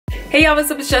Hey y'all,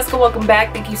 what's up? It's Jessica. Welcome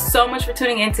back. Thank you so much for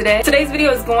tuning in today. Today's video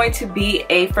is going to be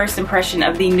a first impression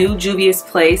of the new Juvia'S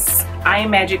Place I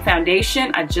Am Magic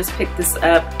foundation. I just picked this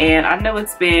up and I know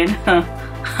it's been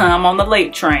I'm on the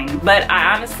late train, but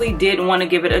I honestly did want to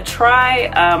give it a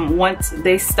try once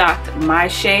they stocked my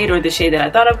shade, or the shade that I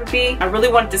thought it would be. I really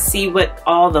wanted to see what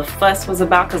all the fuss was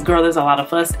about, because girl, there's a lot of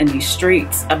fuss in these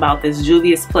streets about this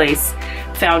Juvia'S Place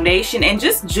foundation and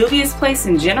just Juvia'S Place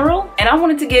in general. And I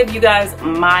wanted to give you guys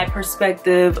my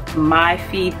perspective, my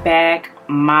feedback,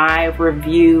 my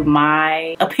review,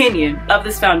 my opinion of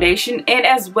this foundation, and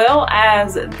as well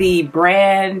as the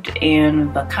brand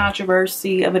and the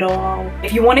controversy of it all.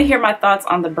 If you want to hear my thoughts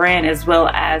on the brand as well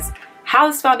as how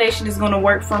this foundation is going to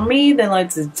work for me, then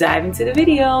let's dive into the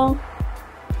video.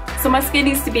 So my skin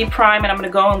needs to be primed, and I'm going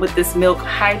to go in with this Milk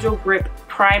Hydro Grip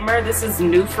Primer. This is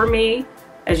new for me.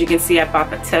 As you can see, I bought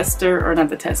the tester, or not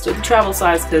the tester, the travel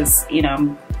size, because, you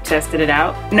know, tested it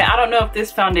out. Now, I don't know if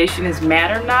this foundation is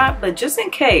matte or not, but just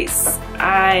in case,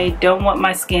 I don't want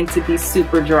my skin to be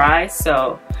super dry,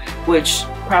 so, which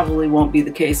probably won't be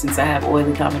the case since I have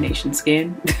oily combination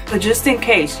skin. But just in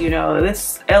case, you know,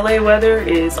 this LA weather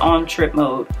is on trip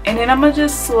mode. And then I'm gonna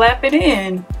just slap it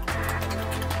in.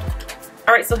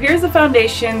 Alright, so here's the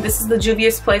foundation. This is the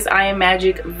Juvia'S Place I Am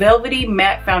Magic Velvety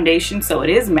Matte Foundation, so it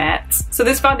is matte. So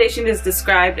this foundation is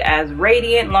described as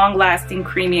radiant, long-lasting,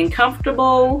 creamy, and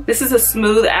comfortable. This is a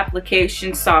smooth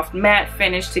application, soft matte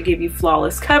finish to give you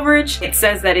flawless coverage. It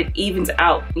says that it evens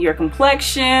out your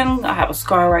complexion. I have a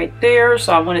scar right there,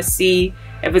 so I want to see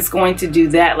if it's going to do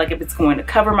that, like if it's going to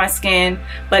cover my skin,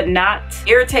 but not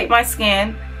irritate my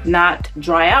skin, not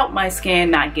dry out my skin,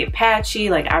 not get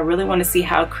patchy. Like, I really want to see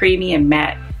how creamy and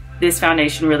matte this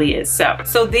foundation really is.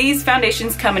 So these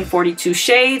foundations come in 42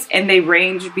 shades, and they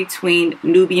range between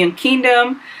Nubian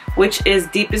Kingdom, which is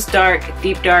deepest dark,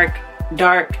 deep dark,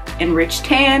 dark, and rich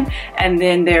tan. And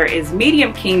then there is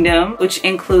Medium Kingdom, which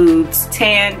includes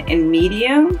tan and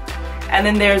medium. And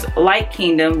then there's Light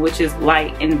Kingdom, which is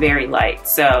light and very light.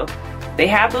 So they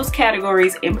have those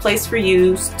categories in place for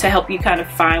you to help you kind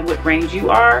of find what range you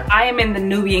are. I am in the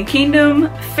Nubian Kingdom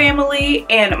family,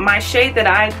 and my shade that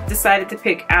I decided to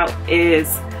pick out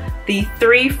is the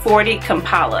 340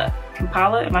 Kampala.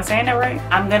 Kampala, am I saying that right?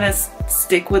 I'm gonna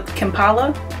stick with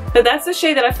Kampala. But that's the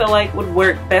shade that I feel like would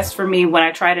work best for me when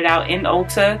I tried it out in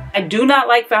Ulta. I do not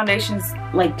like foundations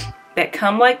like that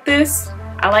come like this.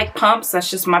 I like pumps, that's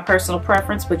just my personal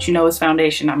preference, but you know it's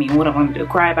foundation. I mean, what am I gonna do,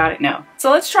 cry about it? No. So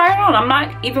let's try it on. I'm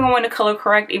not even going to color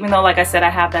correct, even though, like I said,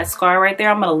 I have that scar right there.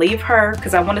 I'm gonna leave her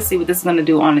because I want to see what this is gonna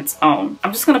do on its own.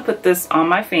 I'm just gonna put this on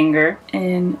my finger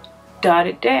and dot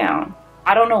it down.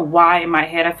 I don't know why in my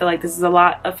head I feel like this is a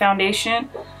lot of foundation.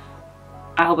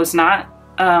 I hope it's not.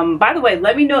 By the way,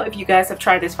 let me know if you guys have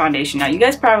tried this foundation. Now, you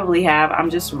guys probably have.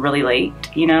 I'm just really late,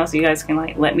 you know, so you guys can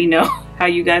like let me know how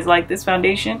you guys like this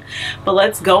foundation. But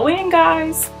let's go in,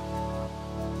 guys.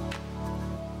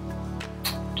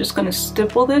 Just gonna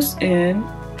stipple this in.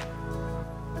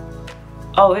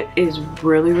 Oh, it is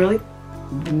really, really,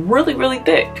 really, really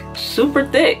thick. Super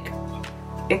thick.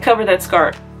 It covered that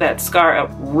scar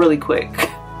up really quick.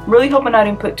 Really hoping I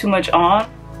didn't put too much on.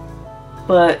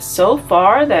 But so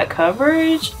far, that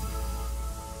coverage.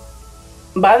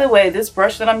 By the way, this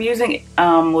brush that I'm using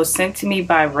was sent to me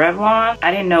by Revlon.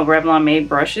 I didn't know Revlon made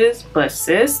brushes, but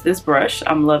sis, this brush,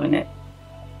 I'm loving it.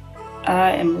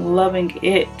 I am loving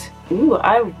it. Ooh,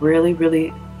 I really,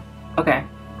 really, okay.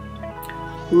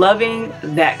 Loving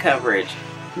that coverage.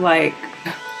 Like,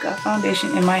 got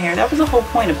foundation in my hair. That was the whole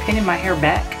point of pinning my hair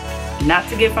back. Not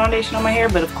to get foundation on my hair,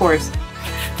 but of course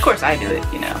I do it,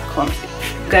 you know, clumsy.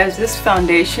 Guys, this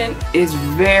foundation is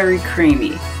very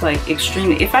creamy, like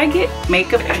extremely. If I get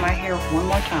makeup in my hair one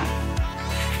more time,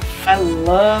 I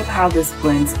love how this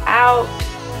blends out.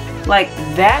 Like,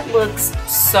 that looks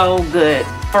so good.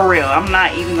 For real, I'm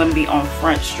not even gonna be on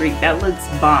Front Street. That looks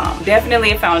bomb.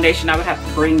 Definitely a foundation I would have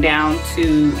to bring down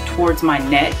towards my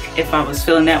neck if I was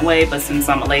feeling that way, but since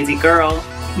I'm a lazy girl,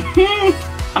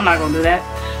 I'm not gonna do that.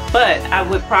 But I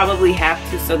would probably have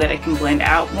to, so that it can blend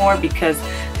out more, because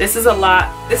this is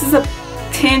a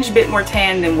tinge bit more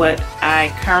tan than what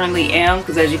I currently am,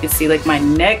 because as you can see, like, my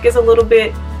neck is a little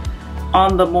bit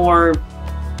on the more,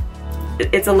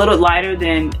 it's a little lighter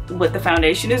than what the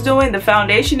foundation is doing. The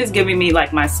foundation is giving me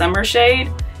like my summer shade,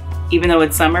 even though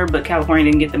it's summer, but California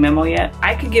didn't get the memo yet.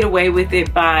 I could get away with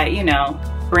it by, you know,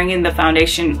 bringing the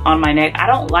foundation on my neck. I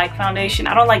don't like foundation.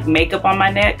 I don't like makeup on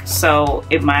my neck, so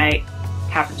it might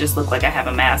have to just look like I have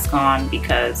a mask on,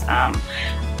 because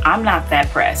I'm not that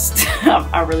pressed.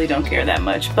 I really don't care that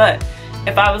much. But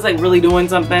if I was like really doing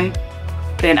something,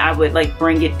 then I would like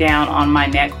bring it down on my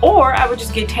neck, or I would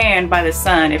just get tanned by the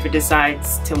sun if it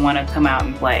decides to want to come out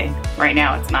and play. Right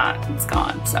now it's not, it's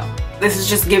gone. So this is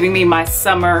just giving me my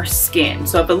summer skin.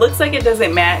 So if it looks like it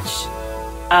doesn't match,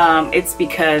 it's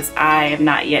because I have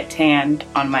not yet tanned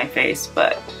on my face.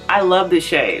 But I love this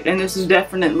shade, and this is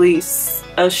definitely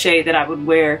a shade that I would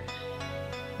wear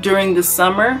during the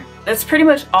summer. That's pretty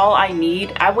much all I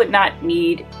need. I would not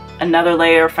need another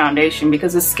layer of foundation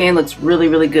because the skin looks really,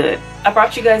 really good. I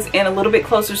brought you guys in a little bit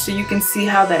closer so you can see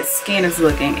how that skin is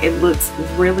looking. It looks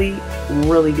really,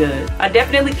 really good. I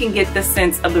definitely can get the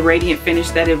sense of the radiant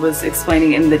finish that it was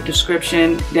explaining in the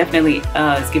description. Definitely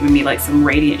is giving me like some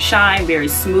radiant shine, very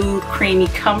smooth, creamy,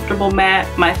 comfortable matte.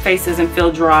 My face doesn't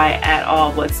feel dry at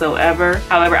all whatsoever.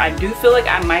 However, I do feel like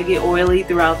I might get oily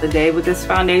throughout the day with this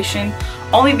foundation,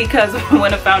 only because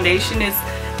when a foundation is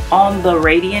on the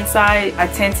radiant side, I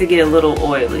tend to get a little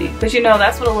oily. But you know,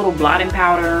 that's what a little blotting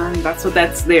powder, that's what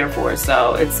that's there for.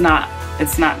 So it's not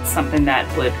something that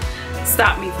would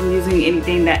stop me from using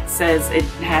anything that says it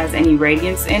has any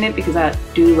radiance in it, because I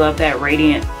do love that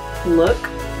radiant look.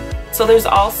 So there's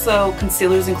also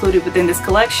concealers included within this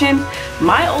collection.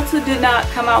 My Ulta did not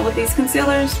come out with these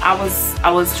concealers. I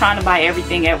was trying to buy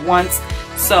everything at once,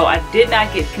 so I did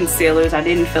not get concealers. I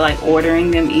didn't feel like ordering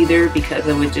them either because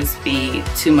it would just be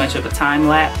too much of a time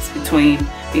lapse between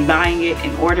me buying it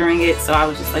and ordering it. So I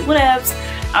was just like, whatevs.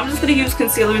 I'm just going to use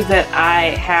concealers that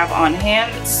I have on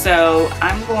hand. So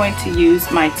I'm going to use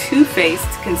my Too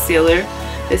Faced concealer.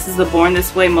 This is the Born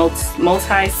This Way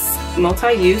multi-use,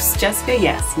 Jessica,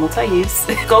 yes, multi-use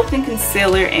sculpting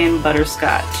concealer in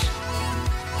Butterscotch.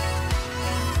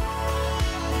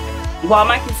 While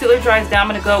my concealer dries down, I'm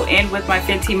going to go in with my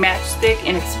Fenty Match Stick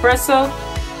in Espresso.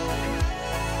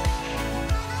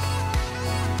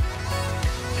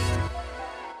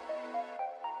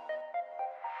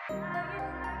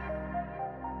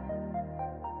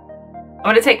 I'm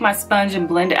going to take my sponge and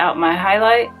blend out my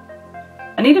highlight.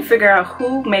 I need to figure out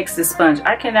who makes this sponge.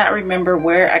 I cannot remember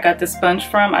where I got this sponge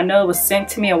from. I know it was sent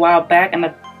to me a while back,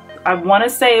 and I want to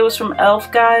say it was from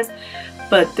e.l.f. guys.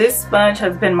 But this sponge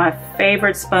has been my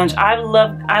favorite sponge. I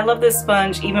love this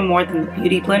sponge even more than the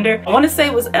Beauty Blender. I want to say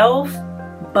it was e.l.f.,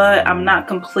 but I'm not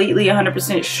completely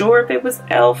 100% sure if it was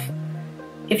e.l.f.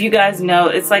 If you guys know,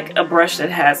 it's like a brush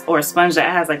that has, or a sponge that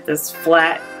has like this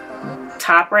flat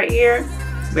top right here,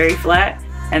 very flat,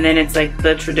 and then it's like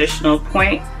the traditional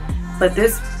point. But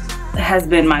this has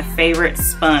been my favorite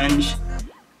sponge.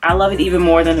 I love it even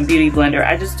more than the Beauty Blender.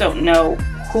 I just don't know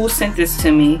who sent this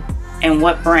to me and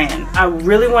what brand. I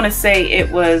really want to say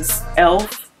it was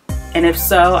e.l.f. and if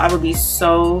so, I would be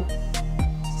so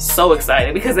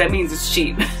excited because that means it's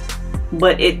cheap.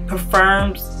 But it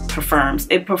performs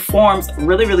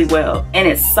really, really well, and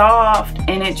it's soft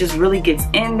and it just really gets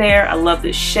in there. I love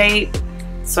the shape.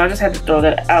 So I just had to throw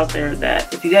that out there,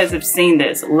 that if you guys have seen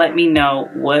this, let me know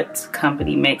what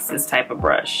company makes this type of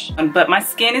brush. But my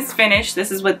skin is finished.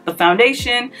 This is with the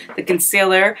foundation, the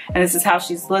concealer, and this is how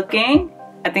she's looking.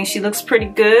 I think she looks pretty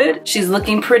good. She's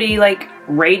looking pretty like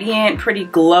radiant, pretty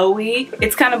glowy.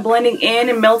 It's kind of blending in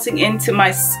and melting into my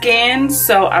skin,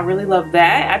 so I really love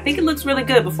that. I think it looks really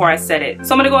good before I set it.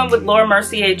 So I'm gonna go in with Laura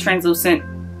Mercier translucent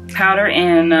powder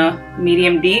in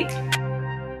medium deep.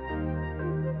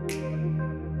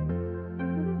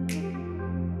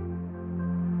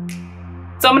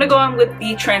 So I'm gonna go in with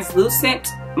the translucent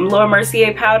Laura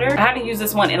Mercier powder. I haven't used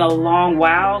this one in a long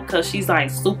while because she's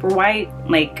like super white,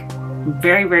 like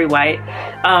very, very white.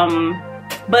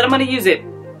 But I'm gonna use it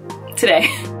today.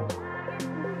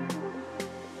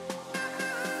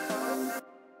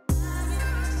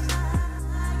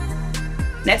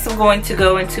 Next, I'm going to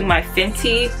go into my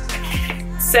Fenty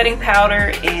setting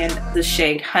powder in the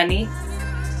shade Honey.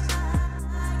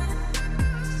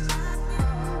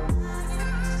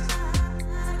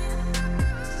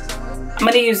 I'm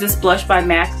going to use this blush by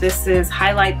MAC. This is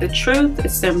Highlight the Truth.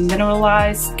 It's their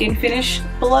mineralized skin finish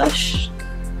blush.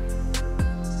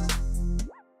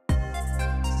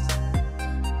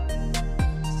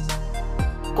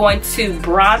 Going to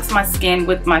bronze my skin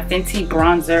with my Fenty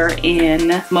bronzer in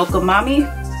Mocha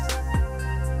Mami.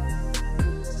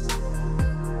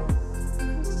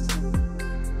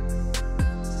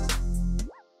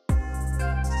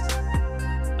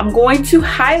 I'm going to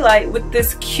highlight with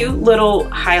this cute little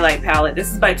highlight palette.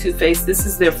 This is by Too Faced. This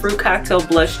is their Fruit Cocktail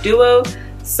Blush Duo.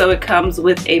 So it comes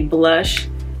with a blush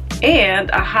and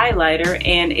a highlighter,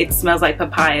 and it smells like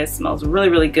papaya. It smells really,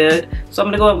 really good. So I'm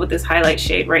gonna go in with this highlight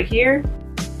shade right here.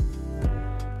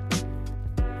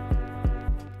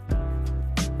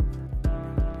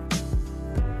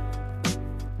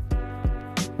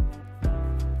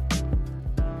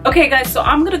 Okay guys, so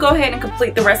I'm gonna go ahead and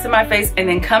complete the rest of my face and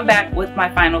then come back with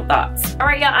my final thoughts. All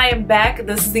right, y'all, I am back.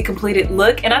 This is the completed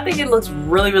look and I think it looks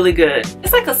really, really good.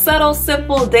 It's like a subtle,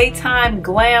 simple daytime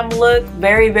glam look.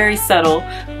 Very, very subtle,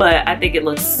 but I think it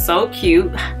looks so cute.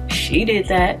 She did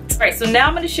that. All right, so now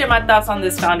I'm gonna share my thoughts on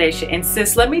this foundation. And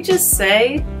sis, let me just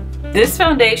say, this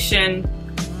foundation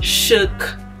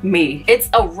shook me. It's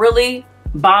a really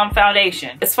bomb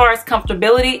foundation. As far as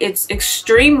comfortability, it's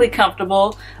extremely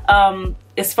comfortable.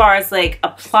 As far as like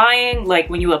applying, like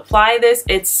when you apply this,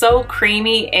 it's so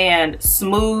creamy and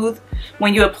smooth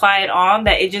when you apply it on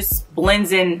that it just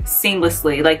blends in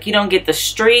seamlessly. Like you don't get the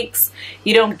streaks,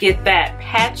 you don't get that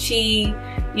patchy,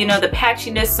 you know, the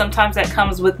patchiness sometimes that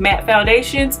comes with matte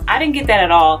foundations. I didn't get that at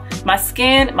all. My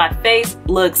skin, my face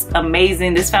looks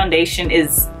amazing. This foundation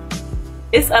it's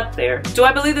up there. Do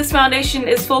I believe this foundation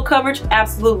is full coverage?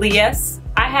 Absolutely yes.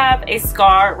 I have a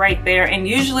scar right there, and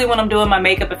usually when I'm doing my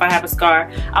makeup, if I have a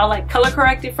scar, I'll like color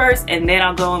correct it first and then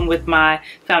I'll go in with my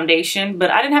foundation,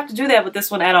 but I didn't have to do that with this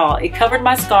one at all. It covered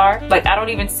my scar, like I don't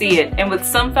even see it. And with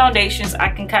some foundations, I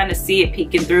can kind of see it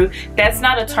peeking through. That's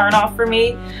not a turn off for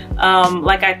me.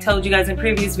 Like I told you guys in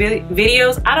previous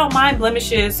videos, I don't mind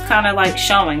blemishes kind of like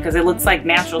showing because it looks like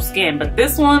natural skin, but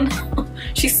this one,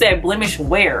 she said blemish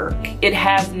wear. It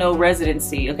has no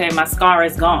residency, okay? My scar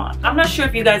is gone. I'm not sure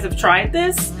if you guys have tried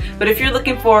this, but if you're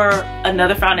looking for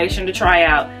another foundation to try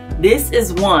out, this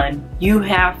is one you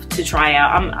have to try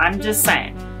out. I'm just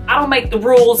saying. I don't make the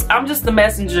rules. I'm just the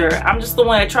messenger. I'm just the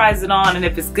one that tries it on, and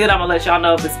if it's good, I'm gonna let y'all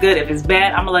know if it's good. If it's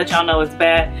bad, I'm gonna let y'all know it's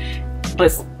bad.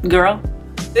 But girl,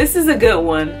 this is a good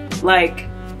one. Like,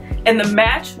 and the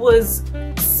match was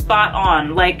spot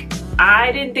on. Like,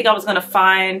 I didn't think I was gonna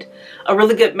find a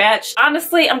really good match.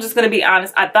 Honestly, I'm just gonna be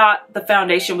honest. I thought the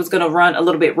foundation was gonna run a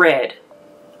little bit red.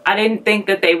 I didn't think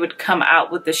that they would come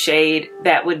out with the shade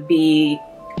that would be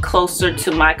closer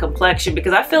to my complexion,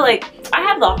 because I feel like I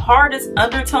have the hardest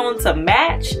undertone to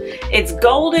match. It's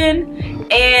golden,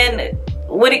 and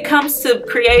when it comes to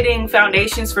creating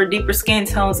foundations for deeper skin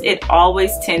tones, it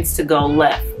always tends to go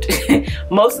left.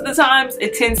 Most of the times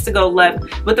it tends to go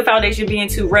left with the foundation being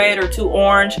too red or too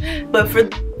orange. But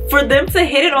for them to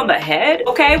hit it on the head,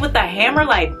 okay, with the hammer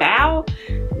like bow,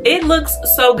 it looks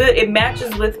so good. It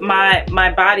matches with my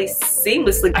body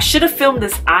seamlessly. I should have filmed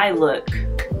this eye look.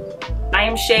 I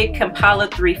am shade Kampala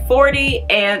 340,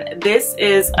 and this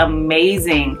is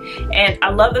amazing. And I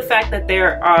love the fact that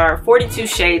there are 42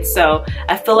 shades, so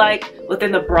I feel like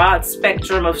within the broad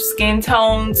spectrum of skin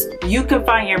tones, you can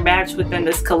find your match within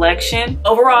this collection.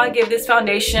 Overall, I give this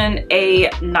foundation a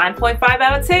 9.5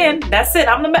 out of 10. That's it.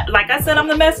 Like I said, I'm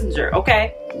the messenger,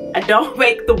 okay? I don't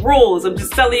make the rules. I'm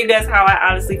just telling you guys how I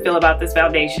honestly feel about this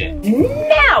foundation.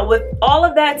 Now, with all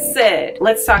of that said,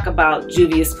 let's talk about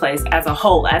Juvia'S Place as a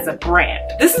whole, as a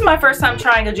brand. This is my first time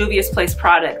trying a Juvia'S Place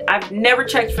product. I've never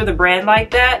checked for the brand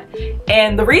like that.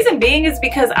 And the reason being is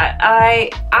because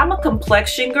I'm a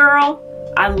complexion girl.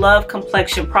 I love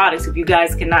complexion products, if you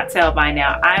guys cannot tell by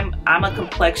now. I'm a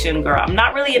complexion girl. I'm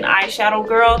not really an eyeshadow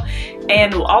girl.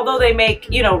 And although they make,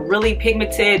 you know, really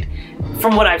pigmented,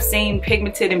 from what I've seen,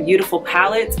 pigmented and beautiful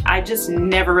palettes, I just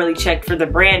never really checked for the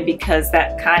brand, because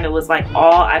that kind of was like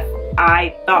all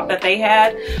I thought that they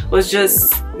had was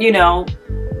just, you know,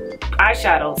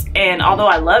 eyeshadows. And although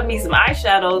I love me some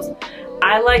eyeshadows,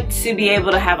 I like to be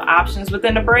able to have options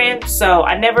within a brand, so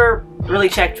I never really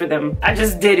checked for them. I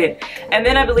just didn't. And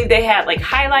then I believe they had like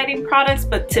highlighting products,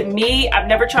 but to me, I've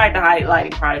never tried the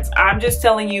highlighting products. I'm just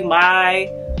telling you my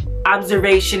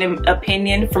observation and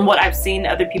opinion from what I've seen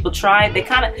other people try. They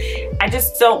kind of, I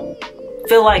just don't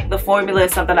feel like the formula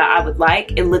is something that I would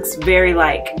like. It looks very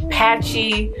like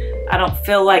patchy. I don't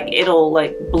feel like it'll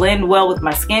like blend well with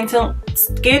my skin tone,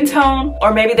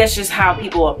 or maybe that's just how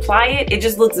people apply it. It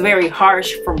just looks very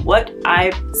harsh from what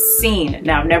I've seen.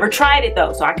 Now, I've never tried it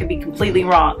though, so I could be completely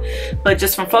wrong, but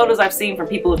just from photos I've seen from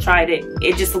people who tried it,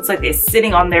 it just looks like it's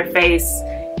sitting on their face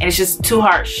and it's just too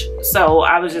harsh. So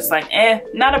I was just like,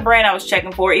 not a brand I was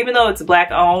checking for, even though it's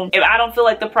black owned. If I don't feel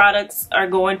like the products are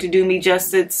going to do me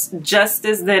justice,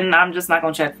 then I'm just not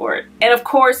gonna check for it. And of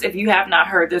course, if you have not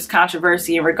heard, there's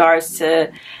controversy in regards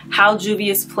to how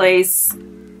Juvia'S Place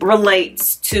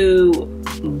relates to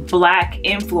black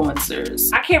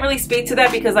influencers. I can't really speak to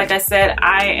that because, like I said,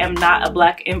 I am not a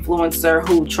black influencer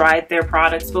who tried their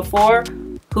products before,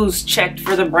 who's checked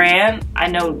for the brand. I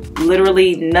know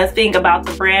literally nothing about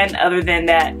the brand other than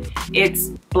that it's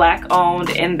black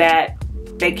owned and that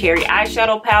they carry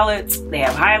eyeshadow palettes, they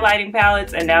have highlighting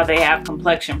palettes, and now they have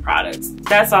complexion products.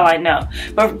 That's all I know.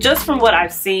 But just from what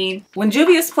I've seen, when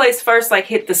Juvia'S Place first like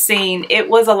hit the scene, it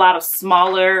was a lot of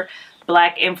smaller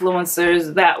black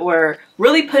influencers that were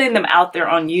really putting them out there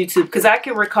on YouTube, because I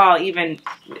can recall even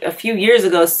a few years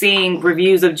ago seeing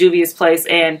reviews of Juvia'S Place,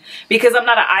 and because I'm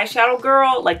not an eyeshadow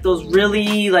girl, like those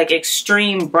really like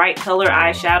extreme bright color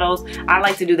eyeshadows, I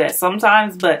like to do that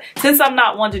sometimes, but since I'm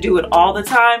not one to do it all the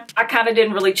time, I kind of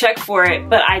didn't really check for it.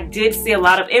 But I did see a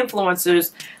lot of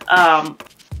influencers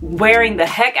wearing the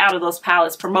heck out of those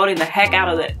palettes, promoting the heck out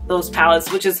of those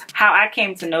palettes, which is how I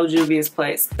came to know Juvia'S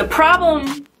Place. The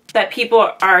problem that people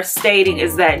are stating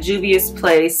is that Juvia'S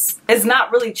Place is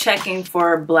not really checking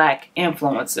for black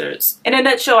influencers. In a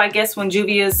nutshell, I guess when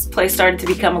Juvia'S Place started to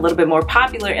become a little bit more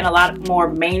popular in a lot more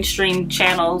mainstream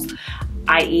channels,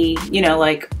 i.e., you know,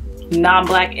 like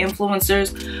non-black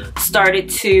influencers started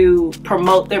to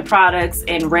promote their products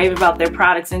and rave about their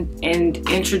products and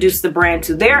introduce the brand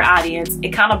to their audience, it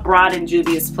kind of broadened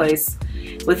Juvia'S Place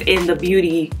within the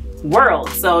beauty world.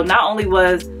 So not only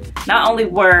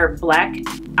were black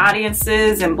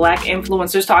audiences and black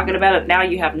influencers talking about it, now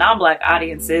you have non-black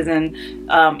audiences and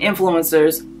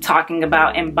influencers talking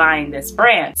about and buying this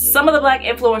brand. Some of the black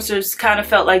influencers kind of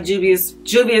felt like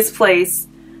Juvia'S Place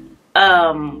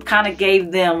kind of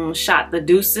gave them shot the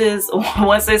deuces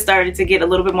once they started to get a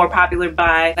little bit more popular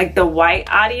by like the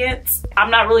white audience. I'm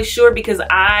not really sure because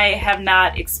I have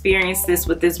not experienced this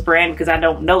with this brand, because I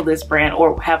don't know this brand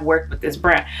or have worked with this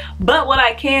brand. But what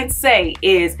I can say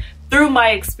is, through my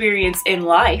experience in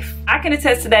life, I can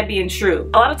attest to that being true.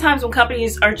 A lot of times when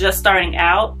companies are just starting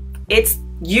out, it's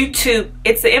YouTube,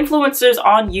 it's the influencers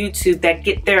on YouTube that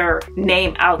get their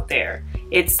name out there.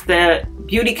 It's the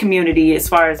beauty community as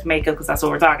far as makeup, because that's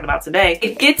what we're talking about today.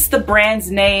 It gets the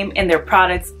brand's name and their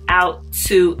products out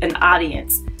to an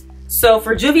audience. So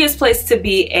for Juvia'S Place to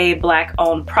be a black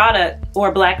owned product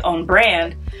or black owned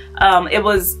brand, it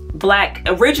was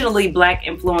originally black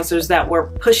influencers that were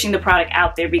pushing the product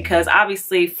out there, because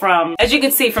obviously from, as you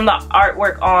can see from the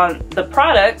artwork on the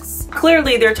products,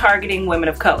 clearly they're targeting women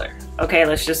of color. Okay,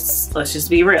 let's just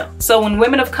be real. So when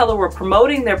women of color were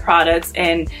promoting their products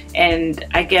and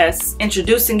I guess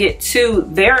introducing it to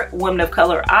their women of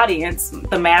color audience,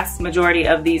 the mass majority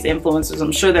of these influencers,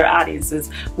 I'm sure their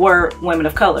audiences were women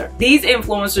of color. These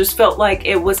influencers felt like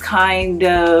it was kind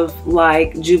of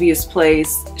like Juvia'S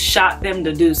Place shot them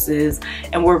the deuces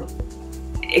and were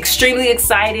extremely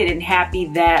excited and happy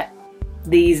that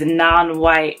these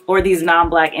non-white or these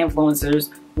non-black influencers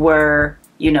were,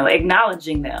 you know,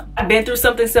 acknowledging them. I've been through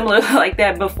something similar like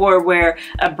that before, where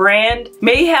a brand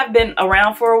may have been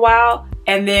around for a while,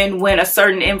 and then when a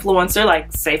certain influencer,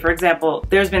 like say for example,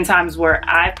 there's been times where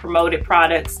I promoted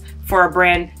products for a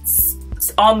brand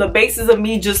on the basis of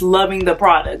me just loving the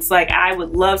products. Like I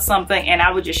would love something and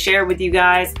I would just share with you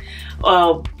guys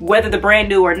whether the brand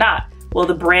knew or not. Well,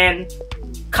 the brand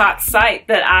caught sight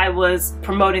that I was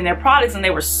promoting their products and they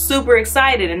were super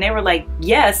excited, and they were like,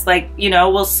 yes, like, you know,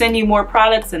 we'll send you more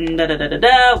products and da da da da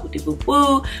da, woo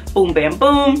woo, boom bam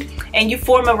boom, and you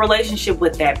form a relationship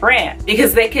with that brand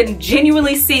because they can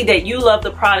genuinely see that you love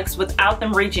the products without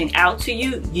them reaching out to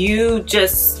you. You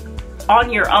just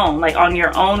on your own, like on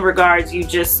your own regards, you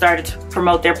just started to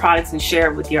promote their products and share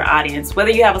it with your audience. Whether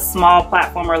you have a small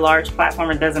platform or a large platform,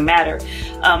 it doesn't matter.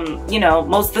 You know,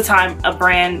 most of the time a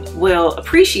brand will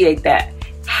appreciate that.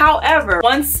 However,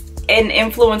 once an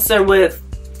influencer with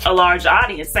a large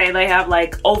audience, say they have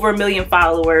like over 1 million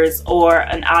followers or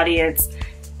an audience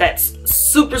that's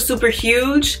super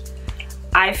huge,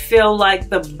 I feel like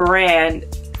the brand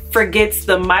forgets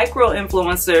the micro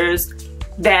influencers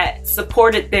that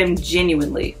supported them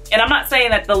genuinely. And I'm not saying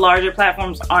that the larger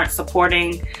platforms aren't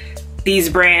supporting these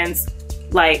brands,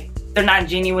 like they're not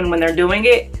genuine when they're doing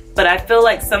it, but I feel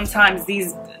like sometimes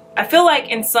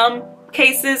in some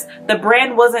cases the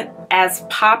brand wasn't as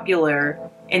popular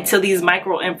until these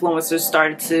micro influencers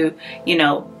started to, you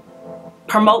know,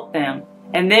 promote them.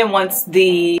 And then once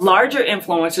the larger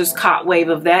influencers caught wave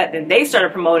of that, then they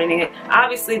started promoting it.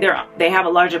 Obviously they have a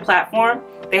larger platform,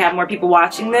 they have more people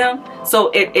watching them, so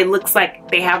it looks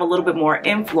like they have a little bit more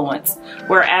influence.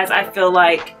 Whereas I feel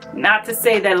like, not to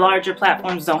say that larger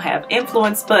platforms don't have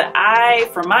influence, but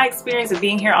from my experience of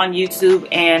being here on YouTube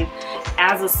and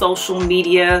as a social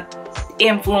media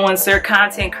influencer,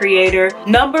 content creator,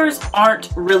 numbers aren't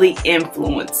really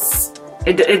influence.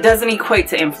 It doesn't equate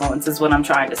to influence is what I'm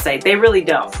trying to say. They really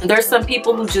don't. There's some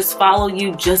people who just follow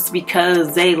you just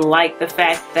because they like the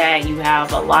fact that you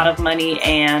have a lot of money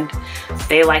and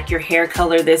they like your hair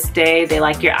color this day, they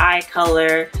like your eye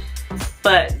color,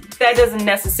 but that doesn't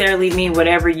necessarily mean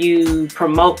whatever you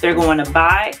promote they're going to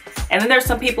buy. And then there's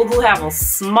some people who have a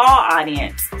small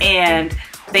audience and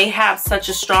they have such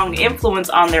a strong influence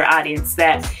on their audience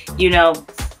that, you know,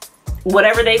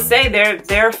 whatever they say,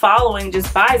 their following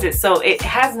just buys it. So it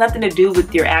has nothing to do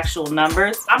with your actual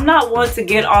numbers. I'm not one to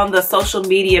get on the social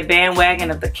media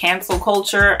bandwagon of the cancel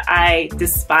culture. I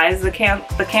despise the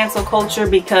cancel culture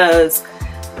because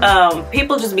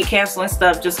people just be canceling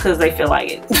stuff just because they feel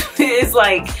like it. It's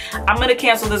like, I'm gonna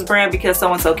cancel this brand because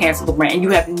so-and-so canceled the brand, and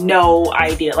you have no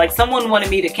idea. Like, someone wanted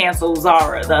me to cancel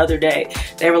Zara the other day.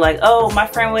 They were like, oh, my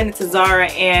friend went into Zara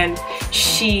and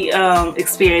she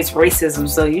experienced racism,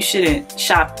 so you shouldn't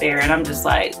shop there. And I'm just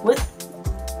like,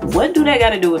 what do that got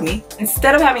to do with me?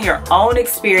 Instead of having your own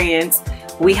experience,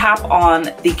 we hop on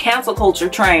the cancel culture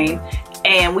train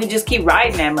and we just keep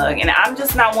riding that mug, and I'm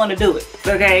just not one to do it,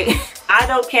 okay? I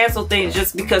don't cancel things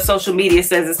just because social media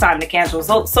says it's time to cancel.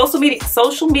 So social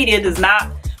media does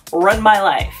not run my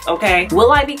life, okay?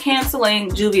 Will I be canceling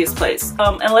Juvia'S Place?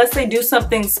 Unless they do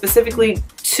something specifically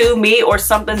to me or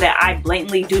something that I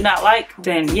blatantly do not like,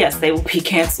 then yes, they will be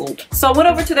canceled. So I went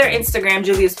over to their Instagram,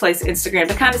 Juvia'S Place Instagram,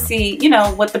 to kind of see, you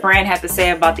know, what the brand had to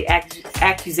say about the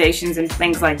accusations and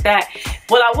things like that.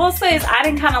 What I will say is I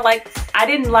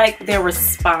didn't like their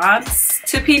response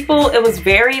to people. It was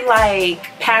very like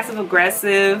passive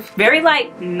aggressive, very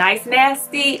like nice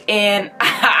nasty, and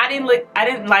I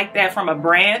didn't like that from a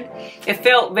brand. It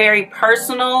felt very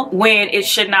personal when it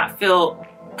should not feel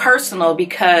personal,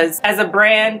 because as a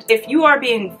brand, if you are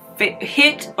being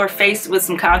hit or faced with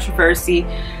some controversy,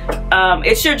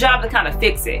 it's your job to kind of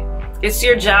fix it. It's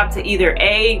your job to either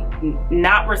A,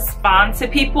 not respond to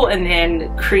people and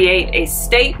then create a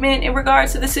statement in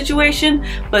regards to the situation,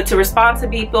 but to respond to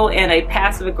people in a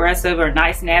passive aggressive or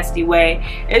nice nasty way,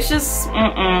 it's just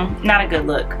not a good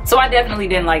look. So I definitely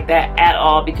didn't like that at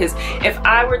all, because if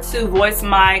I were to voice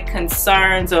my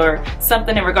concerns or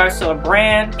something in regards to a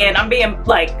brand and I'm being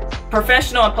like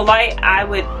professional and polite, I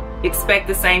would expect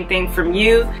the same thing from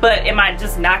you. But am I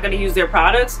just not going to use their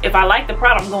products? If I like the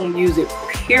product, I'm going to use it,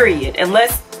 period.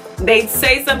 Unless they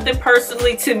say something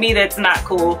personally to me that's not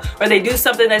cool, or they do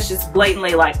something that's just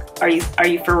blatantly like, are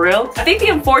you for real? I think the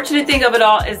unfortunate thing of it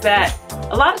all is that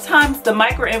a lot of times the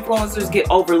micro influencers get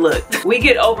overlooked. We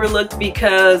get overlooked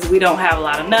because we don't have a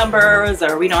lot of numbers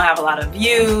or we don't have a lot of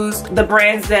views. The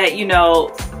brands that, you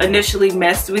know, initially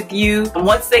messed with you,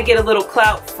 once they get a little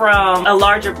clout from a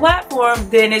larger platform,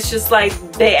 then it's just like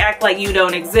they act like you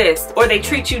don't exist, or they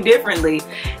treat you differently.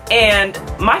 And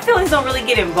my feelings don't really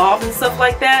get involved in stuff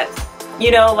like that.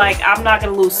 You know, like, I'm not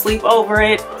gonna lose sleep over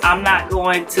it. I'm not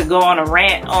going to go on a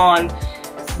rant on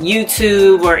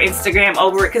YouTube or Instagram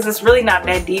over it, because it's really not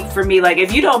that deep for me. Like,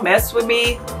 if you don't mess with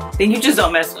me, then you just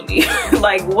don't mess with me.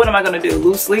 Like, what am I gonna do,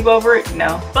 lose sleep over it?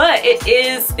 No. But it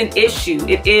is an issue.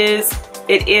 It is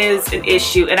an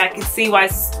issue, and I can see why,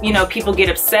 you know, people get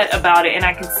upset about it, and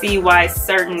I can see why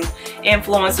certain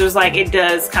influencers, like, it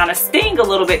does kind of sting a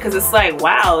little bit, because it's like,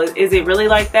 wow, is it really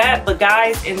like that? But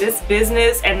guys, in this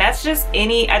business, and that's just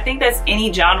I think that's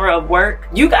any genre of work,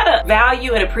 you gotta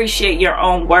value and appreciate your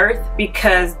own worth,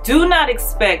 because do not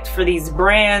expect for these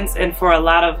brands and for a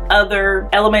lot of other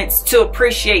elements to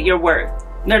appreciate your worth.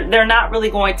 They're not really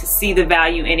going to see the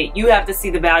value in it. You have to see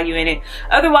the value in it.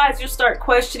 Otherwise, you'll start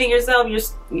questioning yourself.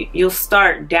 You'll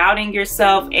start doubting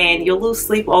yourself, and you'll lose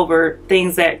sleep over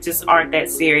things that just aren't that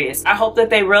serious. I hope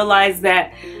that they realize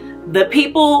that the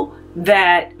people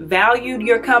that valued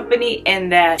your company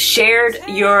and that shared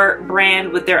your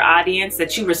brand with their audience,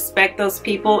 that you respect those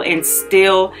people and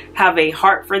still have a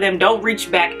heart for them. Don't reach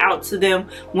back out to them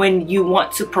when you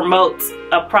want to promote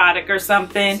a product or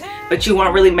something, but you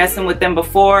weren't really messing with them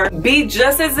before. Be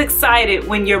just as excited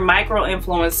when your micro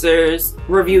influencers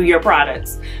review your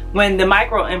products, when the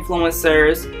micro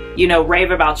influencers, you know,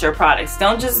 rave about your products.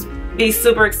 Don't just be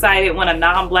super excited when a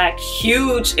non-black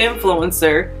huge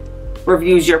influencer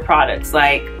reviews your products.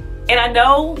 Like, and I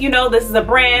know, you know, this is a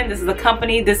brand, this is a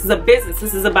company, this is a business,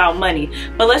 this is about money,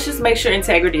 but let's just make sure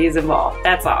integrity is involved.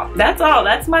 That's all.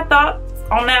 That's my thoughts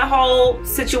on that whole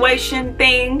situation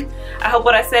thing. I hope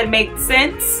what I said made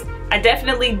sense. I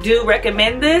definitely do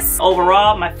recommend this.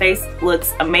 Overall, my face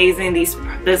looks amazing.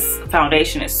 This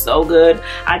foundation is so good.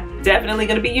 I'm definitely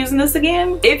gonna be using this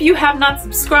again. If you have not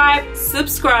subscribed,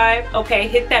 subscribe, okay?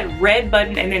 Hit that red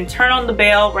button and then turn on the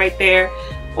bell right there,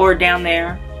 or down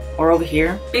there, or over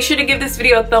here. Be sure to give this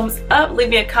video a thumbs up, leave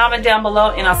me a comment down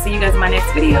below, and I'll see you guys in my next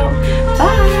video.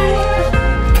 Bye!